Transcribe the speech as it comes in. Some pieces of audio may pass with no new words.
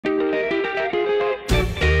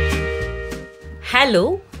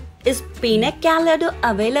Hello, is Pina Colada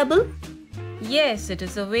available? Yes, it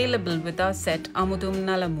is available with our set Amudum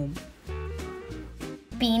Nalamum.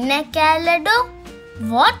 Pina Colada?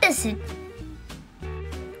 What is it?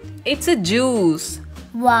 It's a juice.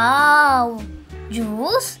 Wow!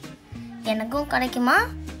 Juice? எனக்கும் கிடைக்குமா?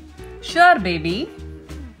 Sure, baby.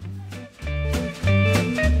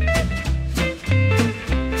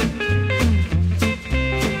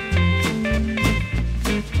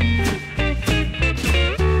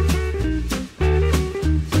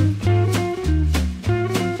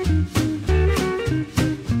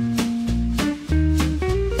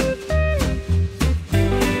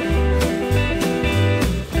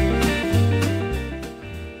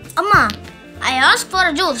 அம்மா, I asked for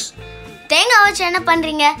a juice. தேங்காய் வச்சு என்ன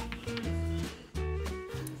பண்றீங்க?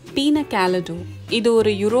 Pina Colada. இது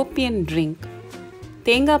ஒரு European drink.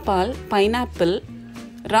 தேங்காய் பால், பைனாப்பிள்,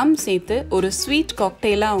 ரம் சேர்த்து ஒரு ஸ்வீட்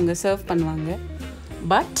காக்டெயிலாக அவங்க சர்வ் பண்ணுவாங்க.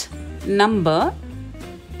 பட் நம்ம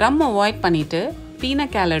ரம் அவாய்ட் பண்ணிட்டு Pina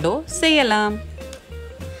Colada செய்யலாம்.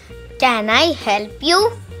 Can I help you?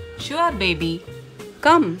 Sure, baby.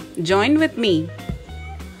 Come, join with me.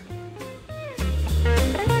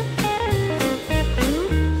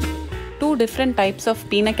 Two different types of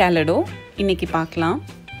Pina Colada இன்னைக்கு பார்க்கலாம்.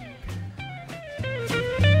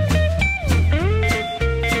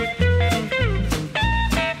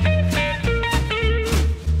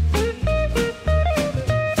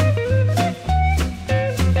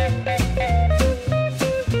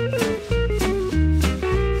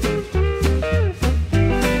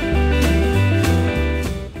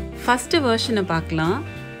 ஃபஸ்ட்டு வெர்ஷனை பார்க்கலாம்.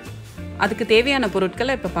 அதுக்கு தேவையான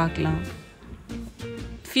பொருட்களை இப்போ பார்க்கலாம்.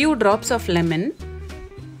 ஃபியூ ட்ராப்ஸ் ஆஃப் லெமன்,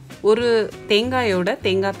 ஒரு தேங்காயோட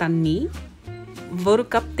தேங்காய் தண்ணி, ஒரு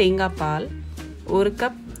கப் தேங்காய் பால், ஒரு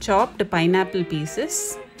கப் சாப்டு பைனாப்பிள் பீசஸ்,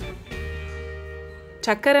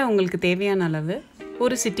 சர்க்கரை உங்களுக்கு தேவையான அளவு,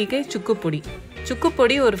 ஒரு சிட்டிகை சுக்குப்பொடி.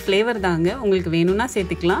 சுக்குப்பொடி ஒரு ஃப்ளேவர் தாங்க, உங்களுக்கு வேணும்னா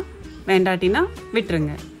சேர்த்துக்கலாம், வேண்டாட்டினா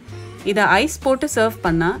விட்டுருங்க. இதை ஐஸ் போட்டு சர்வ்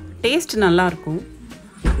பண்ணால் டேஸ்ட் நல்லாயிருக்கும்.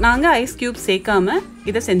 நாங்கள் ஐஸ் க்யூப் சேர்க்காம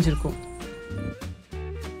இதை செஞ்சுருக்கோம்.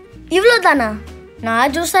 இவ்வளோ தானா?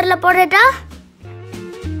 நான் ஜூஸரில் போடுறேட்டா?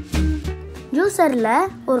 ஜூஸரில்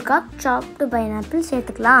ஒரு கப் சாப்டு பைனாப்பிள்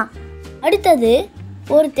சேர்த்துக்கலாம். அடுத்தது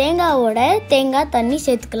ஒரு தேங்காவோட தேங்காய் தண்ணி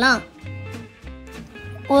சேர்த்துக்கலாம்.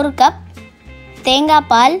 ஒரு கப் தேங்காய்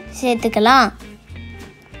பால் சேர்த்துக்கலாம்.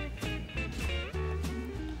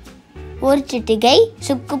 ஒரு சிட்டிகை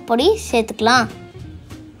சுக்குப்பொடி சேர்த்துக்கலாம்.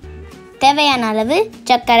 தேவையான அளவு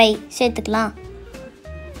சர்க்கரை சேர்த்துக்கலாம்.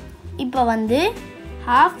 இப்போ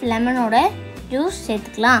ஹாஃப் லெமனோட ஜூஸ்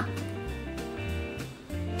சேர்த்துக்கலாம்.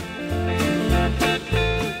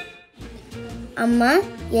 அம்மா,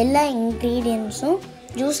 எல்லா இன்க்ரீடியன்ஸும்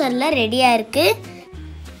ஜூஸரில் ரெடியாக இருக்குது.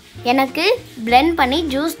 எனக்கு பிளெண்ட் பண்ணி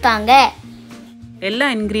ஜூஸ் தாங்க. எல்லா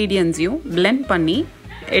இன்க்ரீடியன்ஸையும் பிளெண்ட் பண்ணி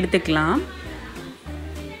எடுத்துக்கலாம்.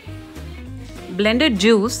 பிளெண்டட்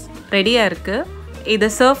ஜூஸ் ரெடியாக இருக்குது. இதை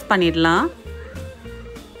சர்வ் பண்ணிடலாம்.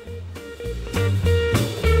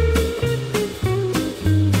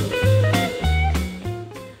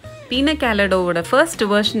 Pina Coladaவோட first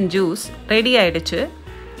version juice ready ஆயிடுச்சு.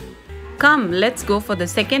 Come, let's go for the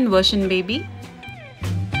second version baby.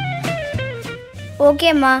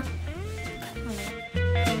 ஓகேம்மா.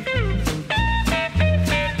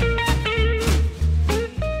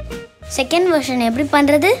 செகண்ட் வெர்ஷன் எப்படி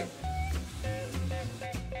பண்ணுறது?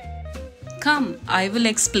 Come, I will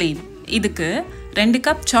explain. இதுக்கு 2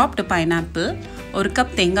 கப் சாப்டு பைனாப்பிள், ஒரு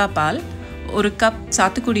கப் தேங்காய் பால், ஒரு கப்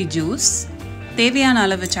சாத்துக்குடி ஜூஸ், தேவையான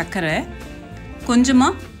அளவு சர்க்கரை,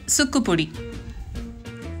 கொஞ்சமாக சுக்குப்பொடி.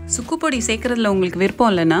 சுக்குப்பொடி சேர்க்குறதுல உங்களுக்கு விருப்பம்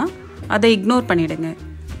இல்லைன்னா அதை இக்னோர் பண்ணிவிடுங்க.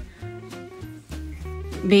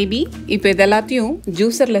 பேபி, இப்போ இதெல்லாத்தையும்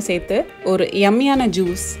ஜூஸரில் சேர்த்து ஒரு யம்மியான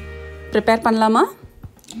ஜூஸ் ப்ரிப்பேர் பண்ணலாமா?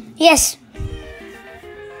 எஸ்.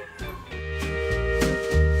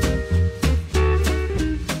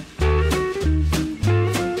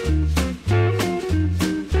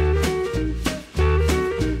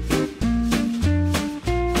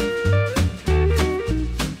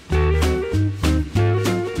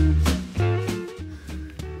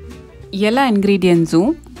 எல்லா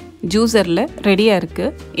இன்க்ரீடியன்ஸும் ஜூஸரில் ரெடியாக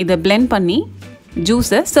இருக்குது. இதை பிளெண்ட் பண்ணி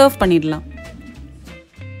ஜூஸை சர்வ் பண்ணிடலாம்.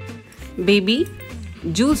 பேபி,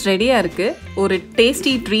 ஜூஸ் ரெடியாக இருக்குது. ஒரு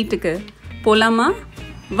டேஸ்டி ட்ரீட்டுக்கு போகலாமா?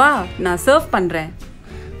 வா, நான் சர்வ் பண்ணுறேன்.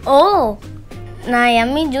 ஓ, நான்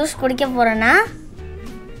யம்மி ஜூஸ் குடிக்க போகிறேன்னா?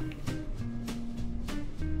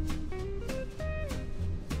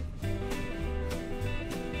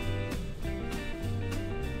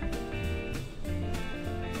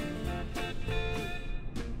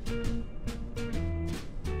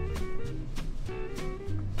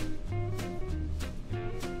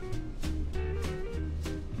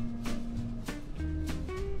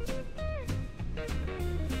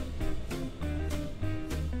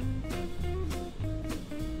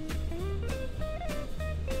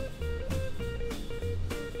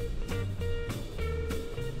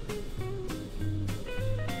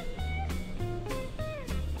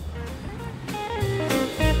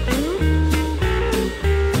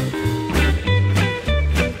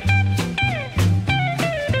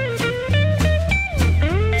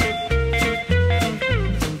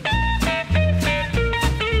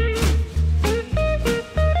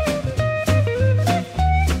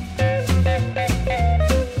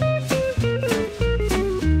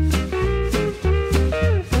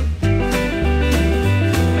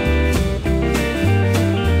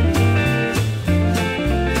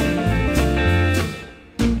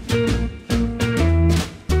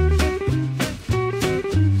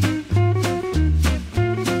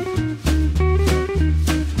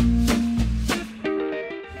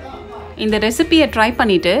 இந்த ரெசிபியை ட்ரை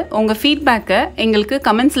பண்ணிவிட்டு உங்கள் ஃபீட்பேக்கை எங்களுக்கு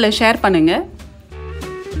கமெண்ட்ஸில் ஷேர் பண்ணுங்கள்.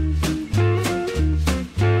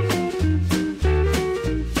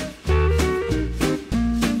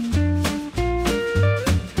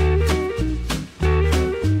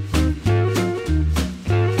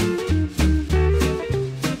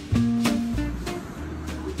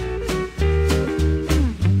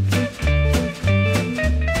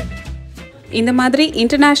 இந்த மாதிரி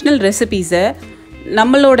இன்டர்நேஷ்னல் ரெசிபீஸை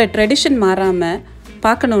நம்மளோட ட்ரெடிஷன் மாறாமல்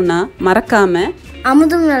பார்க்கணுன்னா மறக்காமல்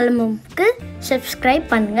அமுதும் நலமுக்கு சப்ஸ்கிரைப்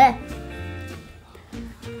பண்ணுங்கள்.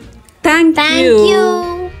 தேங்க்யூ.